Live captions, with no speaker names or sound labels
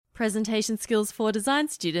Presentation Skills for Design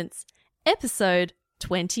Students, Episode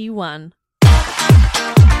 21.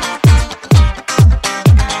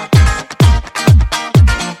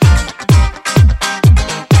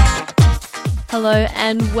 Hello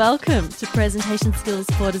and welcome to Presentation Skills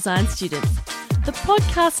for Design Students, the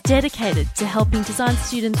podcast dedicated to helping design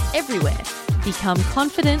students everywhere become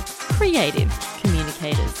confident, creative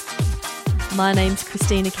communicators. My name's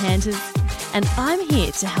Christina Canters, and I'm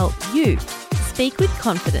here to help you speak with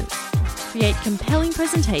confidence, create compelling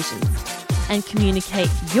presentations, and communicate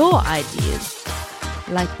your ideas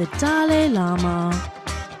like the Dalai Lama.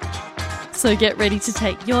 So get ready to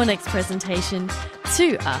take your next presentation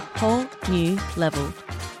to a whole new level.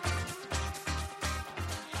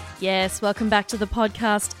 Yes, welcome back to the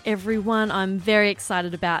podcast, everyone. I'm very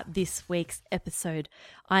excited about this week's episode.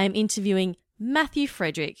 I am interviewing Matthew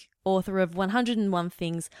Frederick, author of 101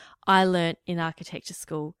 Things I Learnt in Architecture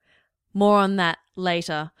School. More on that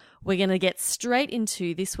later. We're going to get straight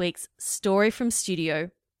into this week's story from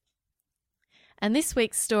studio. And this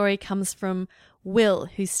week's story comes from Will,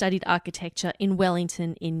 who studied architecture in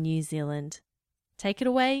Wellington in New Zealand. Take it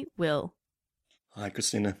away, Will. Hi,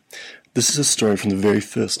 Christina. This is a story from the very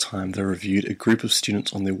first time they reviewed a group of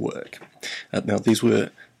students on their work. Now, these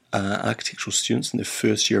were architectural students in their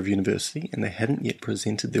first year of university, and they hadn't yet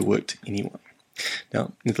presented their work to anyone.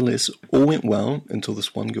 Now, nevertheless, all went well until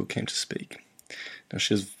this one girl came to speak. Now,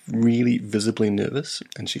 she was really visibly nervous,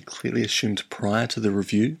 and she clearly assumed prior to the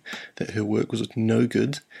review that her work was no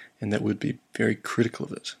good and that we'd be very critical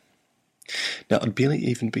of it. Now, I'd barely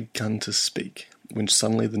even begun to speak when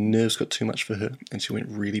suddenly the nerves got too much for her and she went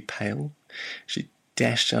really pale. She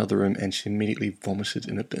dashed out of the room and she immediately vomited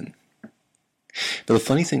in a bin. Now, the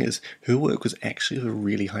funny thing is, her work was actually of a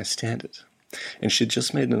really high standard, and she had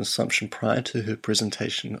just made an assumption prior to her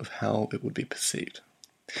presentation of how it would be perceived.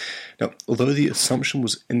 Now, although the assumption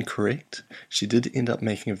was incorrect, she did end up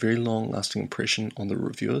making a very long-lasting impression on the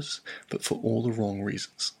reviewers, but for all the wrong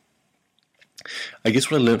reasons. I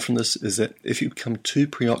guess what I learned from this is that if you become too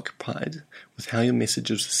preoccupied with how your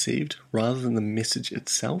message is received rather than the message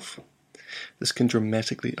itself, this can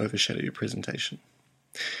dramatically overshadow your presentation.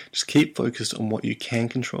 Just keep focused on what you can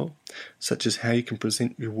control, such as how you can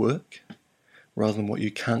present your work, rather than what you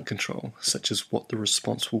can't control, such as what the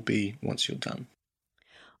response will be once you're done.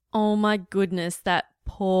 Oh my goodness, that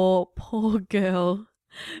poor girl.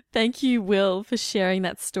 Thank you, Will, for sharing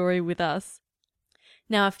that story with us.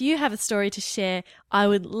 Now, if you have a story to share, I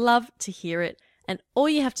would love to hear it. And all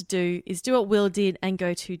you have to do is do what Will did and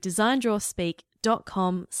go to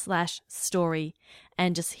designdrawspeak.com/story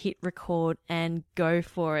and just hit record and go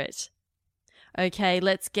for it. Okay,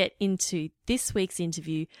 let's get into this week's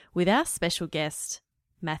interview with our special guest,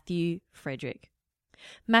 Matthew Frederick.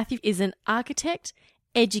 Matthew is an architect,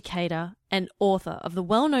 educator, and author of the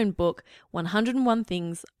well-known book 101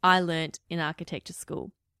 Things I Learnt in Architecture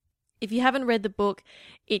School. If you haven't read the book,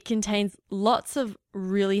 it contains lots of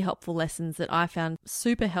really helpful lessons that I found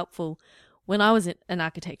super helpful when I was an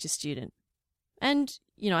architecture student. And,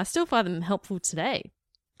 I still find them helpful today.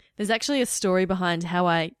 There's actually a story behind how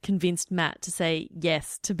I convinced Matt to say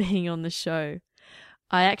yes to being on the show.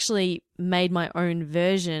 I actually made my own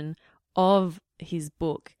version of his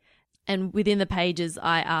book, and within the pages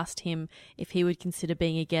I asked him if he would consider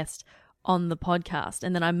being a guest on the podcast,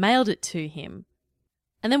 and then I mailed it to him.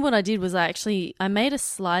 And then what I did was I made a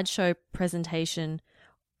slideshow presentation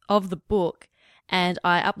of the book, and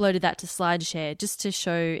I uploaded that to SlideShare just to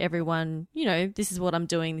show everyone, this is what I'm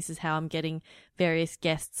doing, this is how I'm getting various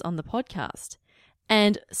guests on the podcast.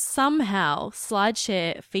 And somehow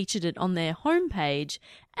SlideShare featured it on their homepage,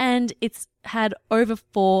 and it's had over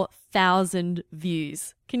 4,000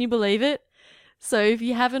 views. Can you believe it? So if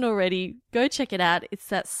you haven't already, go check it out.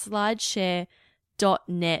 It's at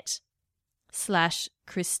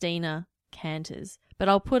slideshare.net/Christina Canters. But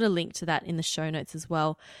I'll put a link to that in the show notes as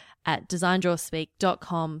well at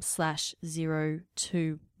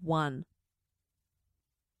designdrawspeak.com/021.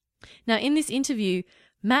 Now, in this interview,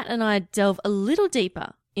 Matt and I delve a little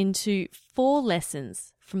deeper into 4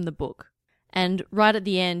 lessons from the book. And right at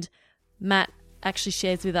the end, Matt actually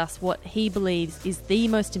shares with us what he believes is the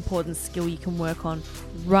most important skill you can work on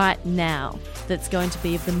right now that's going to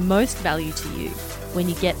be of the most value to you when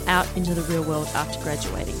you get out into the real world after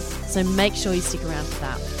graduating. So make sure you stick around for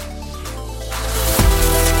that.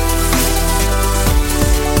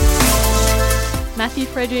 Matthew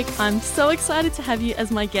Frederick, I'm so excited to have you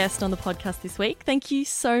as my guest on the podcast this week. Thank you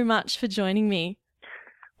so much for joining me.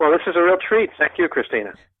 Well, this is a real treat. Thank you,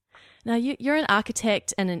 Christina. Now, you're an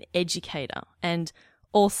architect and an educator, and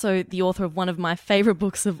also the author of one of my favorite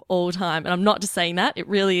books of all time. And I'm not just saying that, it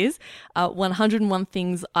really is 101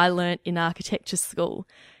 Things I Learned in Architecture School.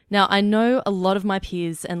 Now, I know a lot of my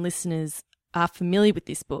peers and listeners are familiar with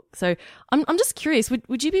this book. So I'm just curious,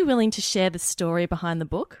 would you be willing to share the story behind the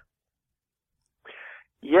book?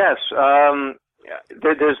 Yes.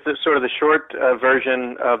 There's sort of the short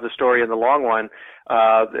version of the story and the long one.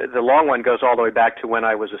 The long one goes all the way back to when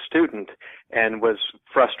I was a student and was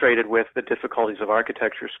frustrated with the difficulties of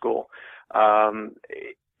architecture school. As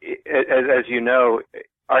you know,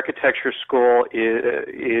 architecture school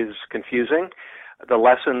is confusing. The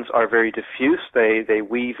lessons are very diffuse. They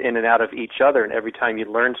weave in and out of each other, and every time you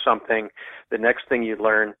learn something, the next thing you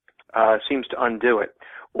learn seems to undo it.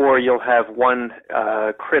 Or you'll have one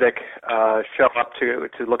critic show up to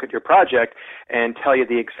look at your project and tell you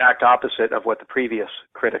the exact opposite of what the previous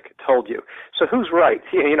critic told you. So who's right?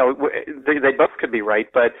 You know, they both could be right,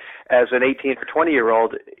 but as an 18 or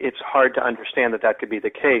 20-year-old, it's hard to understand that could be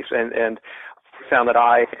the case. And found that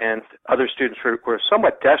I and other students were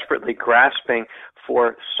somewhat desperately grasping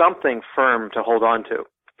for something firm to hold on to.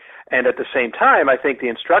 And at the same time, I think the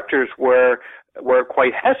instructors were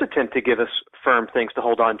quite hesitant to give us firm things to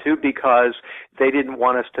hold on to because they didn't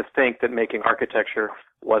want us to think that making architecture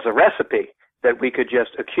was a recipe, that we could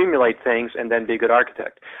just accumulate things and then be a good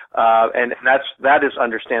architect. And that is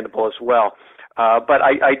understandable as well. But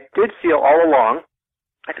I did feel all along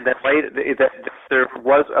that there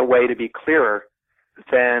was a way to be clearer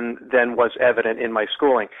than was evident in my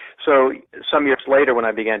schooling. So some years later when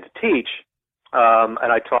I began to teach, and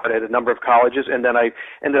I taught at a number of colleges, and then I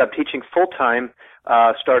ended up teaching full-time,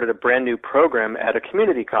 started a brand new program at a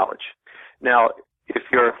community college. Now, if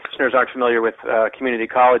your listeners aren't familiar with community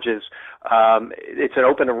colleges, it's an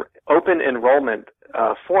open enrollment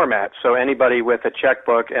format, so anybody with a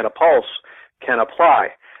checkbook and a pulse can apply.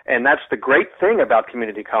 And that's the great thing about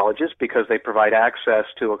community colleges because they provide access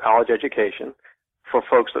to a college education for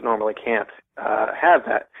folks that normally can't have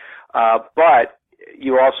that. But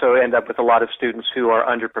you also end up with a lot of students who are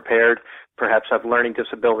underprepared, perhaps have learning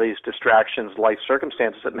disabilities, distractions, life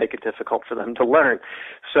circumstances that make it difficult for them to learn.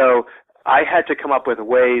 So I had to come up with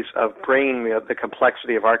ways of bringing the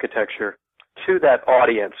complexity of architecture to that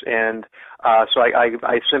audience. And so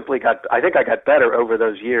I simply I think I got better over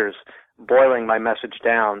those years, boiling my message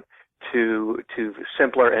down to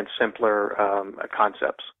simpler and simpler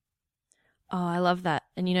concepts. Oh, I love that.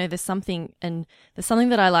 And you know, there's something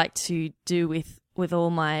that I like to do with all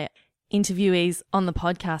my interviewees on the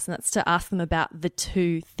podcast, and that's to ask them about the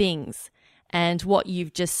two things. And what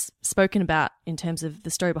you've just spoken about in terms of the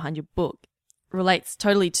story behind your book relates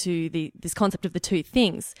totally to this concept of the two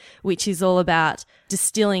things, which is all about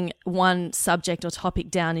distilling one subject or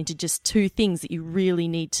topic down into just two things that you really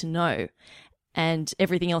need to know. And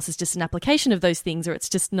everything else is just an application of those things, or it's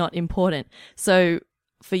just not important. So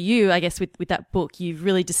for you, I guess with that book, you've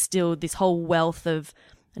really distilled this whole wealth of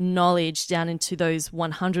knowledge down into those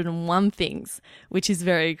 101 things, which is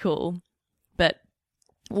very cool. But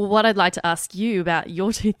what I'd like to ask you about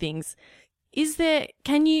your two things is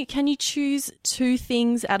can you choose two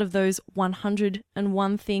things out of those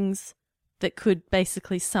 101 things that could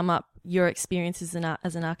basically sum up your experiences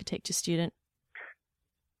as an architecture student?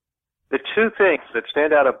 The two things that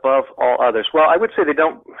stand out above all others, well, I would say they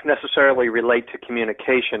don't necessarily relate to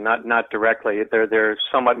communication, not directly. They're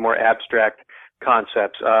somewhat more abstract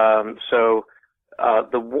concepts. So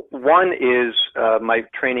the one is my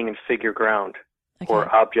training in figure ground, okay,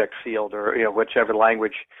 or object field, or whichever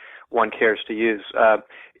language one cares to use.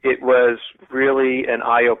 It was really an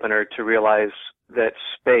eye-opener to realize that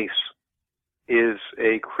space is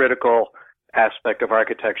a critical aspect of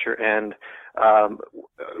architecture, and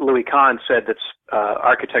Louis Kahn said that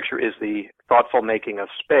architecture is the thoughtful making of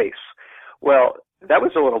space. Well, that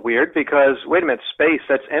was a little weird because, wait a minute, space,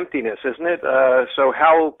 that's emptiness, isn't it? So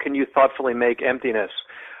how can you thoughtfully make emptiness?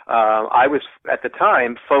 I was, at the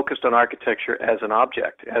time, focused on architecture as an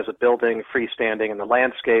object, as a building, freestanding in the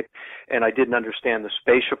landscape, and I didn't understand the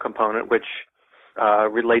spatial component, which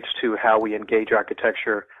relates to how we engage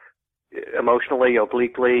architecture emotionally,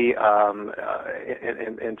 obliquely,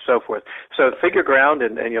 and so forth. So figure ground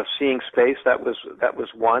and seeing space, that was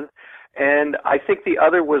one. And I think the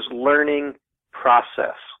other was learning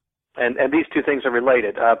process. And these two things are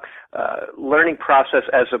related. Learning process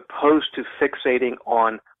as opposed to fixating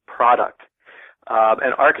on product.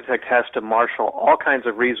 An architect has to marshal all kinds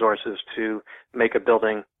of resources to make a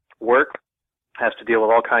building work, has to deal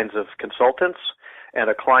with all kinds of consultants and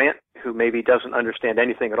a client who maybe doesn't understand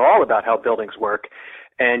anything at all about how buildings work,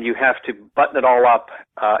 and you have to button it all up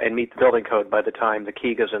and meet the building code by the time the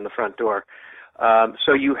key goes in the front door.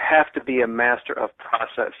 So you have to be a master of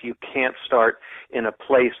process. You can't start in a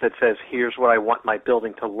place that says, here's what I want my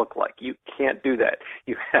building to look like. You can't do that.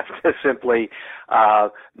 You have to simply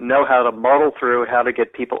know how to muddle through, how to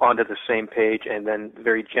get people onto the same page, and then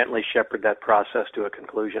very gently shepherd that process to a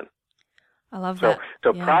conclusion. I love that.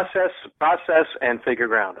 So process and figure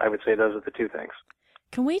ground. I would say those are the two things.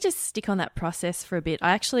 Can we just stick on that process for a bit?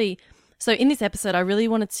 So in this episode, I really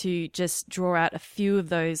wanted to just draw out a few of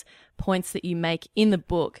those points that you make in the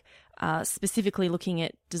book, specifically looking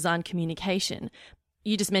at design communication.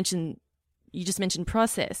 You just mentioned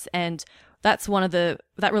process, and that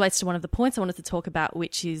relates to one of the points I wanted to talk about,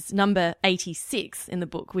 which is number 86 in the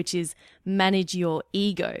book, which is manage your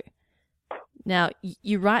ego. Now,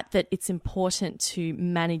 you write that it's important to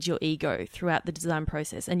manage your ego throughout the design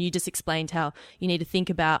process, and you just explained how you need to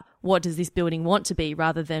think about what does this building want to be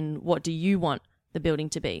rather than what do you want the building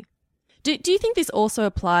to be. Do you think this also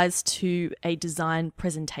applies to a design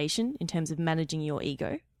presentation in terms of managing your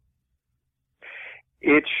ego?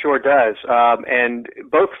 It sure does, and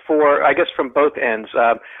from both ends.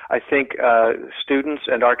 I think students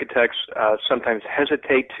and architects sometimes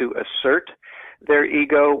hesitate to assert their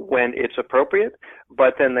ego when it's appropriate,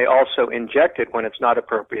 but then they also inject it when it's not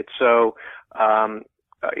appropriate. So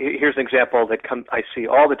here's an example that I see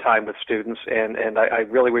all the time with students, and I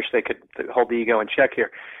really wish they could hold the ego in check here.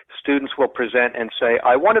 Students will present and say,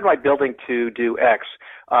 I wanted my building to do X.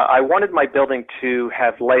 I wanted my building to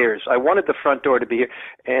have layers. I wanted the front door to be here.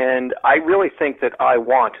 And I really think that I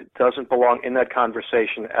want doesn't belong in that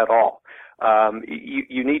conversation at all.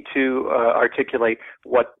 You need to articulate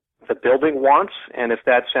what the building wants, and if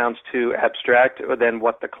that sounds too abstract, then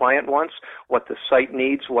what the client wants, what the site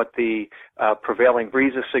needs, what the prevailing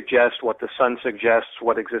breezes suggest, what the sun suggests,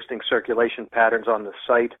 what existing circulation patterns on the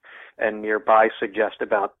site and nearby suggest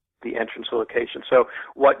about the entrance location. So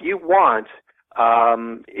what you want,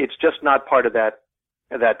 it's just not part of that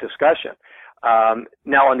discussion.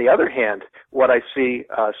 Now, on the other hand, what I see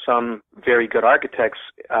some very good architects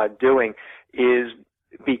doing is,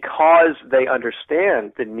 because they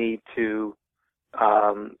understand the need to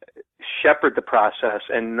shepherd the process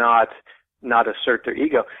and not assert their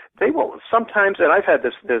ego, they will sometimes, and I've had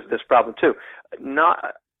this problem too,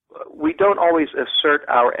 we don't always assert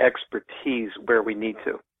our expertise where we need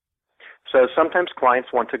to. So sometimes clients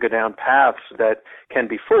want to go down paths that can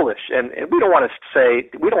be foolish, and we don't want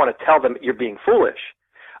to tell them you're being foolish.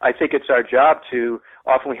 I think it's our job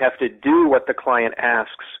often we have to do what the client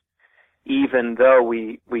asks, even though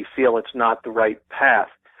we feel it's not the right path.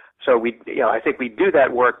 So I think we do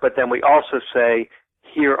that work, but then we also say,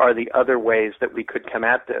 here are the other ways that we could come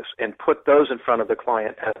at this, and put those in front of the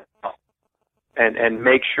client as well. And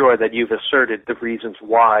make sure that you've asserted the reasons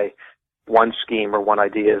why one scheme or one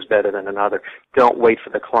idea is better than another. Don't wait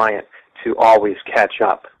for the client to always catch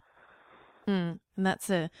up. And it's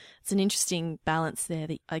an interesting balance there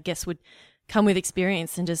that I guess would come with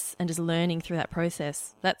experience and just learning through that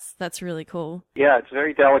process. That's really cool. Yeah, it's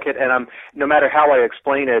very delicate, and no matter how I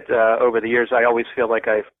explain it over the years, I always feel like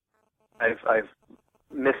I've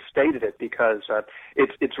misstated it, because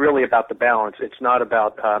it's really about the balance. It's not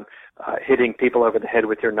about hitting people over the head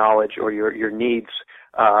with your knowledge or your needs.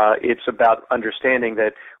 It's about understanding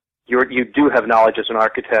that you do have knowledge as an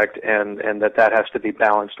architect, and that has to be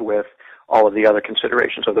balanced with all of the other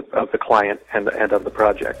considerations of the client and of the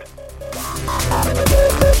project.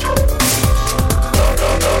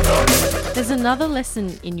 There's another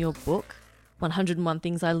lesson in your book, 101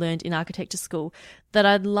 Things I Learned in Architecture School, that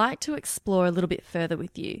I'd like to explore a little bit further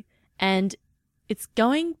with you. And it's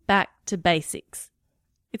going back to basics.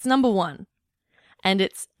 It's number 1. And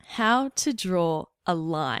it's how to draw a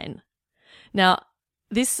line. Now,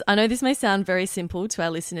 I know this may sound very simple to our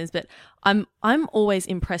listeners, but I'm always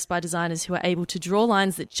impressed by designers who are able to draw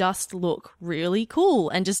lines that just look really cool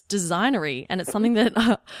and just designery, and it's something that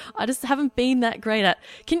I just haven't been that great at.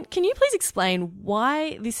 Can you please explain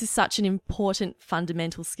why this is such an important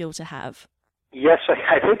fundamental skill to have? Yes,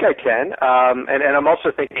 I think I can, and I'm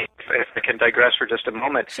also thinking, if I can digress for just a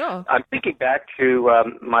moment. Sure. I'm thinking back to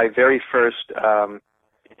my very first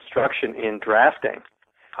instruction in drafting.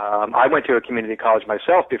 I went to a community college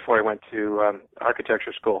myself before I went to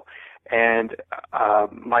architecture school, and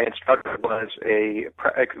my instructor was a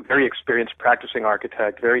very experienced practicing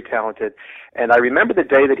architect, very talented, and I remember the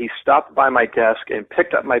day that he stopped by my desk and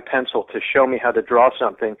picked up my pencil to show me how to draw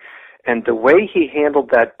something, and the way he handled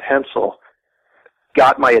that pencil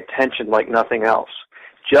got my attention like nothing else.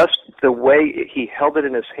 Just the way he held it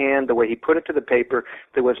in his hand, the way he put it to the paper,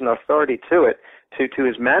 there was an authority to it, to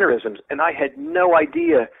his mannerisms. And I had no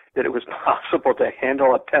idea that it was possible to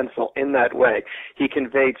handle a pencil in that way. He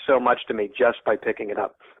conveyed so much to me just by picking it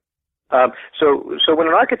up. So when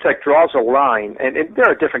an architect draws a line, and there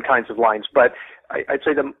are different kinds of lines, but I'd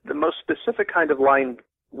say the most specific kind of line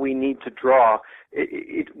we need to draw,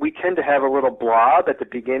 we tend to have a little blob at the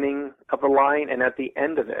beginning of the line and at the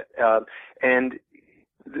end of it.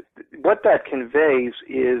 What that conveys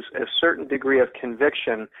is a certain degree of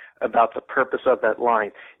conviction about the purpose of that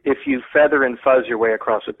line. If you feather and fuzz your way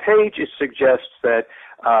across a page, it suggests that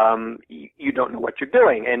you don't know what you're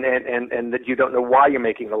doing and that you don't know why you're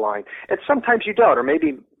making the line. And sometimes you don't, or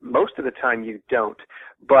maybe most of the time you don't.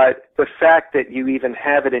 But the fact that you even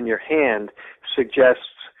have it in your hand suggests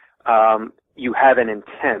you have an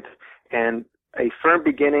intent. And a firm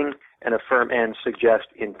beginning and a firm end suggest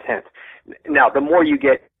intent. Now, the more you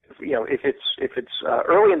get, if it's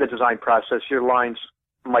early in the design process, your lines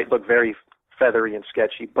might look very feathery and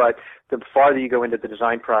sketchy, but the farther you go into the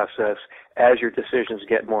design process, as your decisions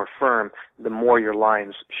get more firm, the more your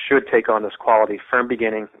lines should take on this quality: firm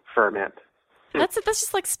beginning, firm end. That's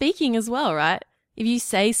just like speaking as well, right? If you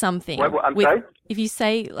say something, sorry? If you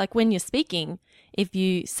say, like when you're speaking, if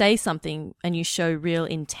you say something and you show real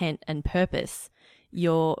intent and purpose,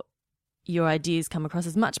 your ideas come across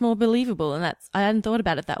as much more believable. And I hadn't thought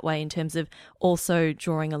about it that way in terms of also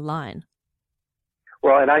drawing a line.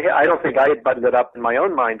 Well, and I don't think I had buttoned it up in my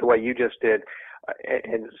own mind the way you just did.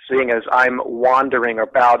 And seeing as I'm wandering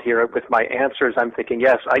about here with my answers, I'm thinking,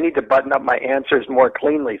 yes, I need to button up my answers more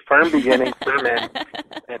cleanly. Firm beginning, firm end,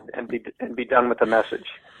 and be done with the message.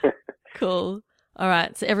 Cool. All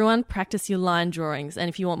right. So everyone, practice your line drawings. And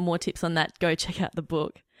if you want more tips on that, go check out the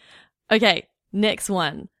book. Okay, next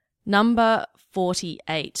one. Number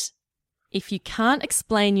 48. If you can't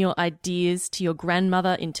explain your ideas to your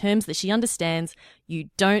grandmother in terms that she understands, you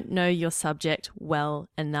don't know your subject well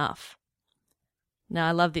enough. Now,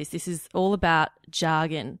 I love this. This is all about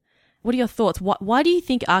jargon. What are your thoughts? Why do you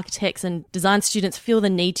think architects and design students feel the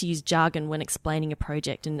need to use jargon when explaining a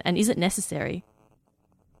project, and is it necessary?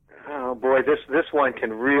 Oh, boy, this one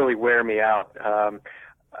can really wear me out.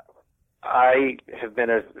 I have been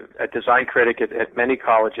a design critic at many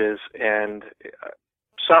colleges, and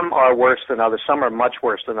some are worse than others. Some are much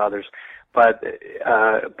worse than others. But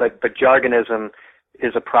jargonism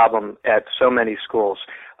is a problem at so many schools.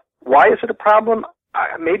 Why is it a problem?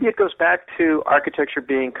 Maybe it goes back to architecture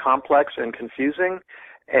being complex and confusing,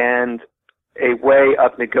 and a way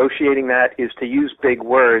of negotiating that is to use big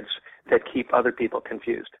words that keep other people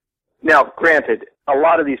confused. Now, granted, a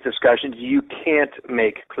lot of these discussions you can't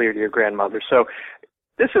make clear to your grandmother, so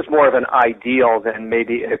this is more of an ideal than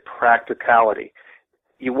maybe a practicality.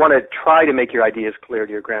 You want to try to make your ideas clear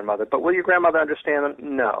to your grandmother, but will your grandmother understand them?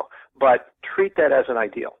 No. But treat that as an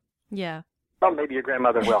ideal. Yeah. Well, maybe your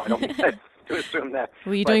grandmother will. I don't mean to assume that.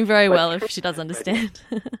 Well, you're doing very well if she does understand.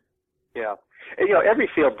 Yeah. And, every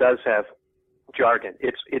field does have jargon.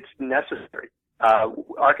 It's necessary.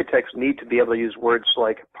 Architects need to be able to use words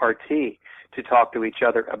like partie to talk to each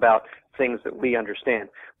other about things that we understand.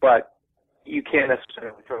 But you can't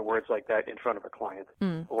necessarily throw words like that in front of a client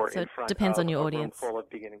or so in front depends of on your a audience. room full of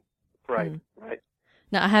beginning. Right, right.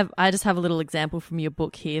 Now, I just have a little example from your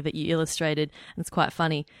book here that you illustrated, and it's quite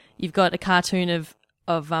funny. You've got a cartoon of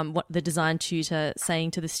what the design tutor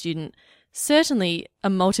saying to the student, certainly a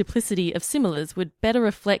multiplicity of similars would better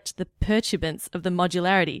reflect the perturbance of the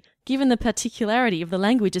modularity, given the particularity of the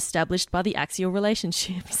language established by the axial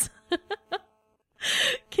relationships.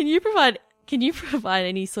 Can you provide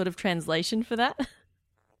any sort of translation for that?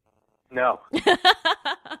 No.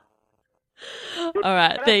 All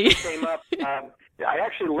right. Came up, I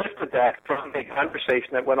actually lifted that from a conversation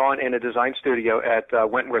that went on in a design studio at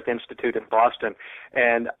Wentworth Institute in Boston.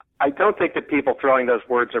 And I don't think that people throwing those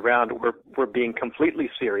words around were being completely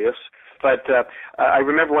serious. But I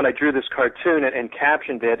remember when I drew this cartoon and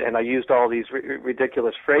captioned it, and I used all these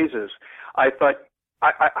ridiculous phrases, I thought,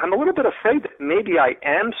 I'm a little bit afraid that maybe I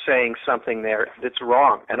am saying something there that's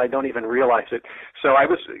wrong, and I don't even realize it. So I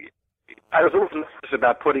was a little nervous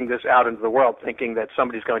about putting this out into the world, thinking that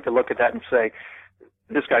somebody's going to look at that and say,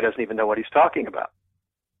 this guy doesn't even know what he's talking about.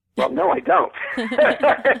 Well, no, I don't.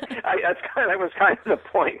 That was kind of the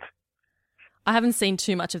point. I haven't seen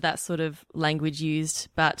too much of that sort of language used,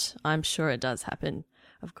 but I'm sure it does happen,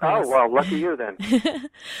 of course. Oh, well, lucky you then.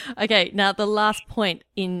 Okay, now the last point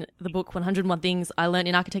in the book, 101 Things I Learned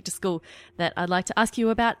in Architecture School, that I'd like to ask you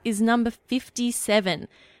about is number 57,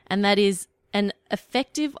 and that is an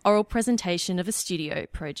effective oral presentation of a studio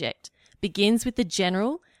project begins with the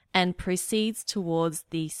general and proceeds towards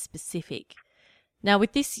the specific. Now,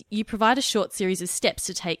 with this, you provide a short series of steps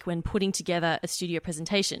to take when putting together a studio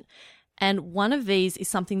presentation. And one of these is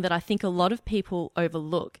something that I think a lot of people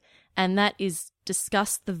overlook, and that is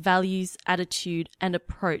discuss the values, attitude, and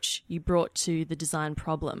approach you brought to the design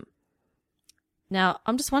problem. Now,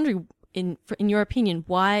 I'm just wondering, in your opinion,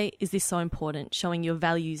 why is this so important, showing your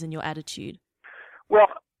values and your attitude? Well,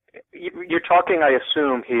 you're talking, I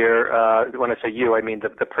assume here, when I say you, I mean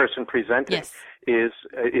the person presenting. Yes.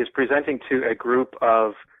 is presenting to a group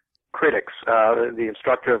of critics, the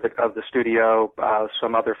instructor of the studio,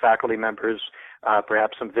 some other faculty members,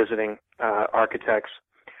 perhaps some visiting architects.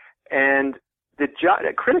 And the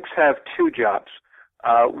critics have two jobs.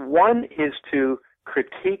 One is to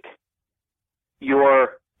critique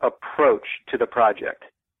your approach to the project.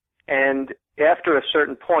 And after a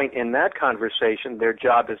certain point in that conversation, their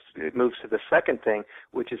job moves to the second thing,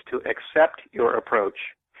 which is to accept your approach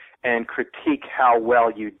and critique how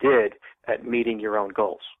well you did at meeting your own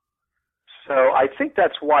goals. So I think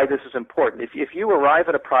that's why this is important. If you arrive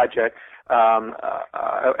at a project and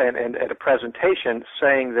at a presentation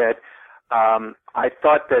saying that I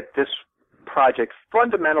thought that this project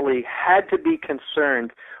fundamentally had to be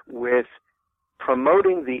concerned with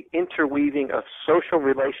promoting the interweaving of social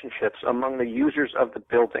relationships among the users of the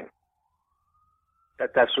building,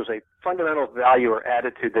 that was a fundamental value or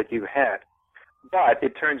attitude that you had. But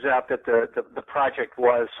it turns out that the project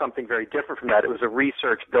was something very different from that. It was a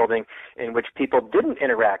research building in which people didn't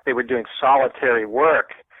interact. They were doing solitary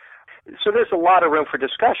work. So there's a lot of room for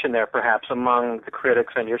discussion there, perhaps, among the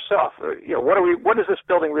critics and yourself. What is this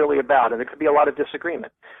building really about? And there could be a lot of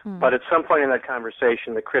disagreement. But at some point in that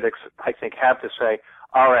conversation, the critics, I think, have to say,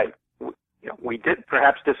 all right, we did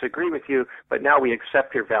perhaps disagree with you, but now we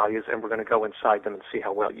accept your values and we're going to go inside them and see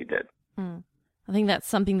how well you did. I think that's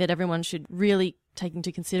something that everyone should really take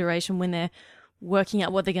into consideration when they're working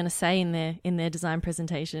out what they're going to say in their design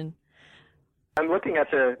presentation. I'm looking at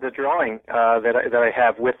the drawing that I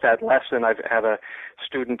have with that lesson. I have a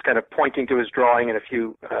student kind of pointing to his drawing and a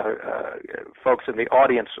few folks in the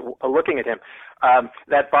audience looking at him.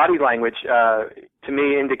 That body language, to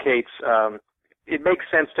me, indicates it makes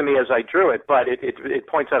sense to me as I drew it, but it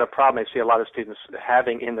points out a problem I see a lot of students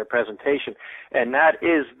having in their presentation, and that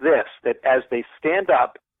is this, that as they stand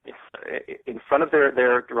up in front of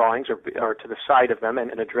their drawings or to the side of them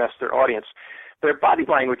and address their audience, their body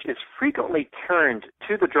language is frequently turned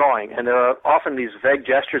to the drawing, and there are often these vague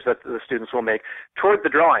gestures that the students will make toward the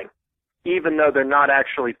drawing, even though they're not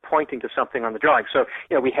actually pointing to something on the drawing. So,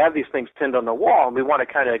 we have these things pinned on the wall, and we want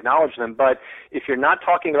to kind of acknowledge them, but if you're not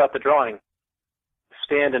talking about the drawing,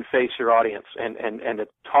 stand and face your audience and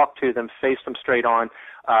talk to them, face them straight on,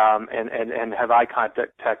 and have eye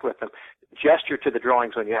contact with them. Gesture to the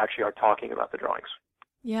drawings when you actually are talking about the drawings.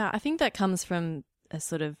 Yeah, I think that comes from a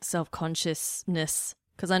sort of self-consciousness,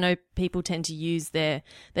 because I know people tend to use their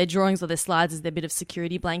drawings or their slides as their bit of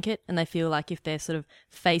security blanket, and they feel like if they're sort of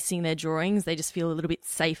facing their drawings, they just feel a little bit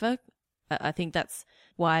safer. I think that's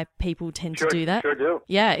why people tend to do that. Sure do.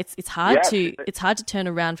 Yeah, it's hard to turn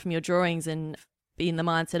around from your drawings and be in the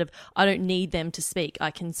mindset of, I don't need them to speak.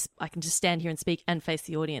 I can just stand here and speak and face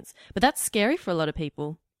the audience. But that's scary for a lot of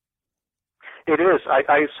people. It is.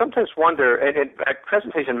 I sometimes wonder, and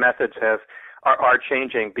presentation methods are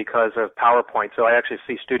changing because of PowerPoint. So I actually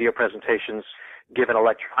see studio presentations given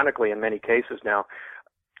electronically in many cases now.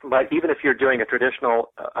 But even if you're doing a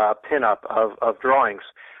traditional pin-up of drawings,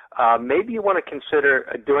 maybe you want to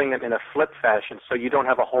consider doing them in a flip fashion so you don't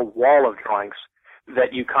have a whole wall of drawings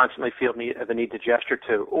that you constantly feel the need to gesture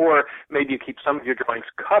to. Or maybe you keep some of your drawings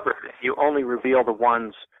covered. You only reveal the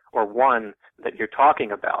ones or one that you're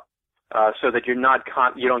talking about. So that you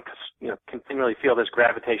don't continually feel this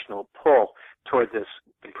gravitational pull toward this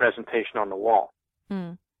presentation on the wall.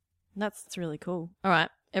 That's really cool. All right,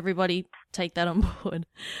 everybody take that on board.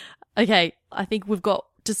 Okay, I think we've got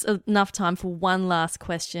just enough time for one last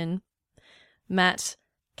question. Matt,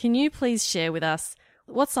 can you please share with us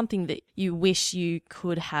what's something that you wish you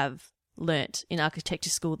could have learnt in architecture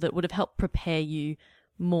school that would have helped prepare you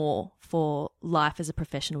more for life as a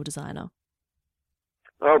professional designer?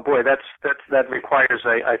 Oh boy, that requires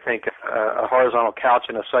I think a horizontal couch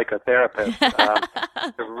and a psychotherapist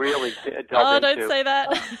to really delve into. Don't say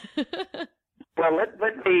that. Well,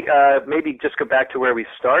 let me maybe just go back to where we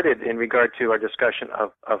started in regard to our discussion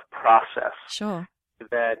of process. Sure.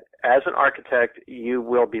 That as an architect, you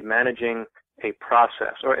will be managing a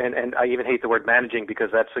process, and I even hate the word managing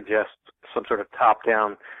because that suggests some sort of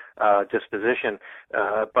top-down disposition,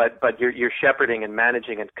 but you're shepherding and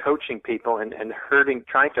managing and coaching people and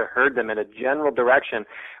trying to herd them in a general direction,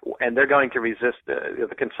 and they're going to resist.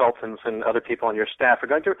 The consultants and other people on your staff are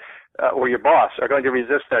going to, or your boss are going to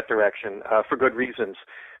resist that direction for good reasons.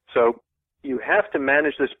 So you have to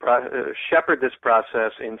manage this, shepherd this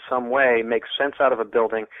process in some way, make sense out of a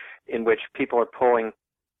building in which people are pulling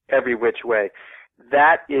every which way.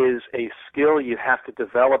 That is a skill you have to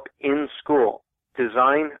develop in school.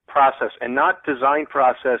 Design process, and not design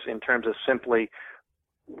process in terms of simply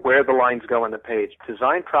where the lines go on the page.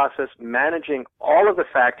 Design process, managing all of the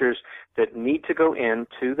factors that need to go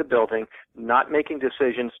into the building, not making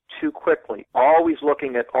decisions too quickly, always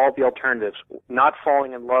looking at all the alternatives, not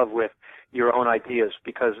falling in love with your own ideas,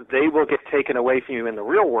 because they will get taken away from you in the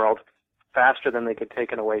real world faster than they get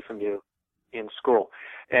taken away from you in school.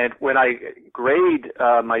 And when I grade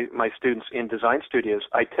my students in design studios,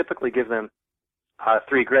 I typically give them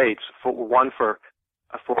 3 grades. One for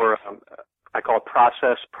I call it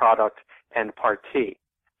process, product, and partie.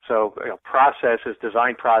 So process is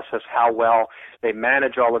design process, how well they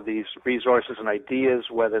manage all of these resources and ideas,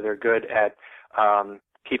 whether they're good at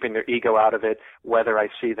keeping their ego out of it, whether I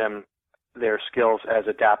see their skills as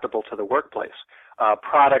adaptable to the workplace.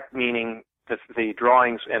 Product meaning the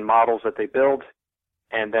drawings and models that they build,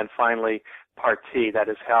 and then finally partie, that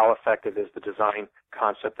is how effective is the design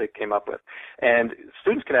concept they came up with. And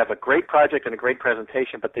students can have a great project and a great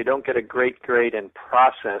presentation, but they don't get a great grade in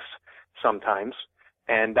process sometimes,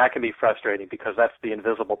 and that can be frustrating because that's the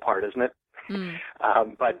invisible part, isn't it?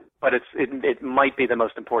 But it might be the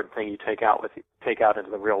most important thing you take out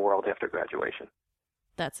into the real world after graduation.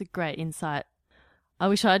 That's a great insight. I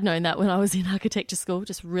wish I'd known that when I was in architecture school,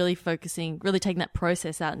 just really taking that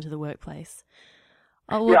process out into the workplace.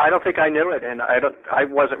 Yeah, I don't think I knew it, and I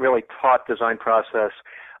wasn't really taught design process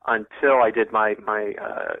until I did my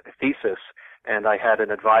thesis, and I had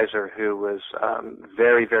an advisor who was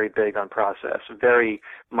very, very big on process, very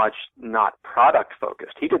much not product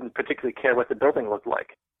focused. He didn't particularly care what the building looked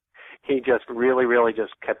like. He just really, really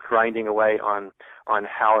just kept grinding away on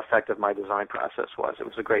how effective my design process was. It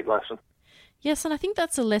was a great lesson. Yes, and I think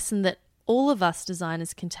that's a lesson that all of us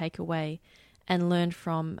designers can take away and learn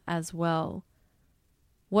from as well.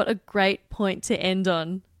 What a great point to end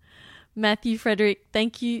on. Matthew Frederick,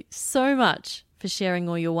 thank you so much for sharing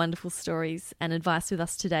all your wonderful stories and advice with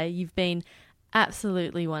us today. You've been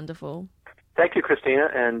absolutely wonderful. Thank you, Christina,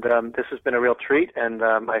 and this has been a real treat, and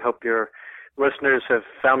I hope your listeners have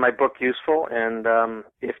found my book useful, and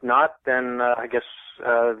if not, then I guess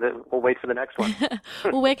we'll wait for the next one.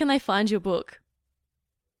 Well, where can they find your book?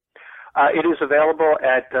 It is available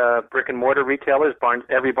at brick and mortar retailers.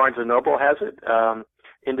 Every Barnes & Noble has it.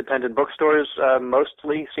 Independent bookstores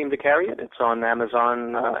mostly seem to carry it. It's on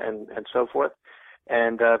Amazon and so forth.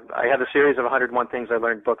 And I have a series of 101 Things I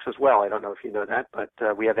Learned books as well. I don't know if you know that, but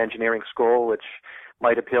we have Engineering School, which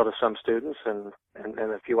might appeal to some students, and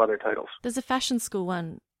a few other titles. There's a fashion school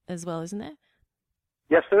one as well, isn't there?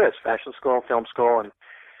 Yes, there is. Fashion school, film school. And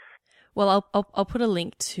well, I'll put a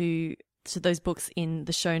link to those books in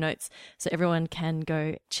the show notes so everyone can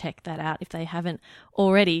go check that out if they haven't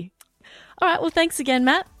already. All right, well, thanks again,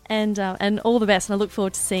 Matt, and all the best. And I look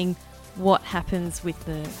forward to seeing what happens with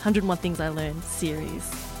the 101 Things I Learned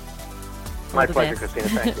series. My pleasure, Christina.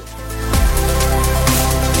 Thank you.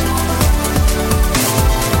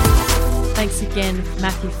 Thanks again,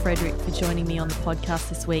 Matthew Frederick, for joining me on the podcast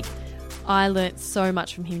this week. I learnt so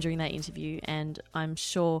much from him during that interview, and I'm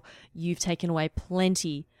sure you've taken away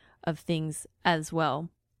plenty of things as well.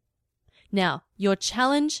 Now, your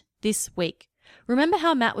challenge this week. Remember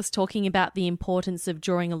how Matt was talking about the importance of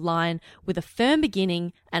drawing a line with a firm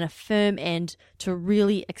beginning and a firm end to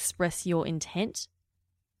really express your intent?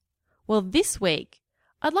 Well, this week,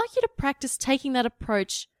 I'd like you to practice taking that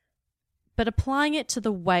approach, but applying it to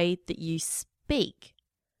the way that you speak.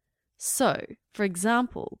 So, for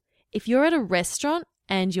example, if you're at a restaurant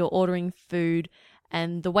and you're ordering food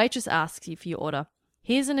and the waitress asks you for your order,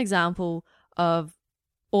 here's an example of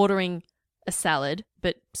ordering a salad,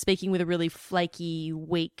 but speaking with a really flaky,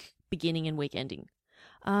 weak beginning and weak ending.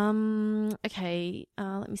 Okay,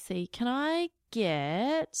 let me see. Can I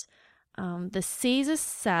get the Caesar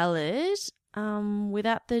salad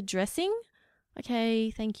without the dressing? Okay,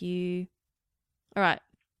 thank you. All right.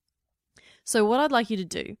 So what I'd like you to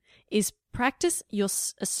do is practice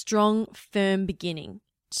a strong, firm beginning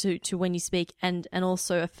to when you speak and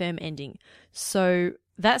also a firm ending. So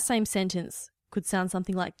that same sentence could sound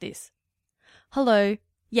something like this. Hello.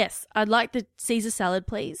 Yes, I'd like the Caesar salad,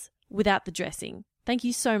 please, without the dressing. Thank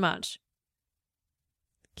you so much.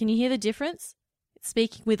 Can you hear the difference? It's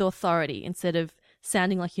speaking with authority instead of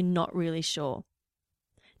sounding like you're not really sure.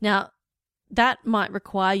 Now, that might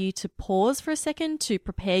require you to pause for a second to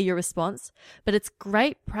prepare your response, but it's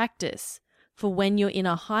great practice for when you're in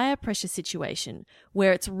a higher pressure situation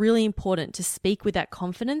where it's really important to speak with that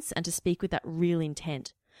confidence and to speak with that real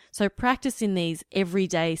intent. So practice in these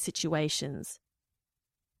everyday situations.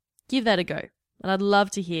 Give that a go, and I'd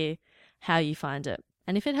love to hear how you find it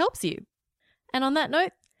and if it helps you. And on that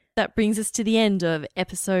note, that brings us to the end of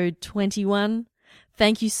episode 21.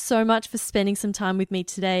 Thank you so much for spending some time with me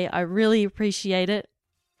today. I really appreciate it.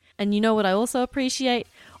 And you know what I also appreciate?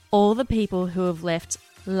 All the people who have left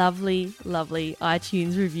lovely, lovely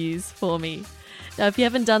iTunes reviews for me. Now, if you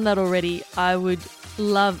haven't done that already, I would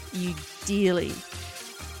love you dearly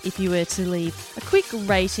if you were to leave a quick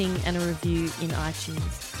rating and a review in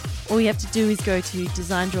iTunes. All you have to do is go to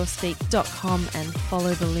designdrawspeak.com and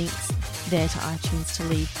follow the links there to iTunes to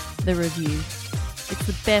leave the review. It's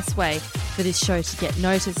the best way for this show to get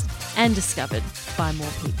noticed and discovered by more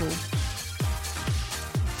people.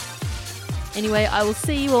 Anyway, I will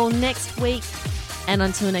see you all next week. And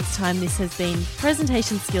until next time, this has been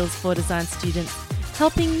Presentation Skills for Design Students,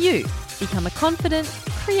 helping you become a confident,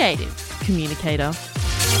 creative communicator.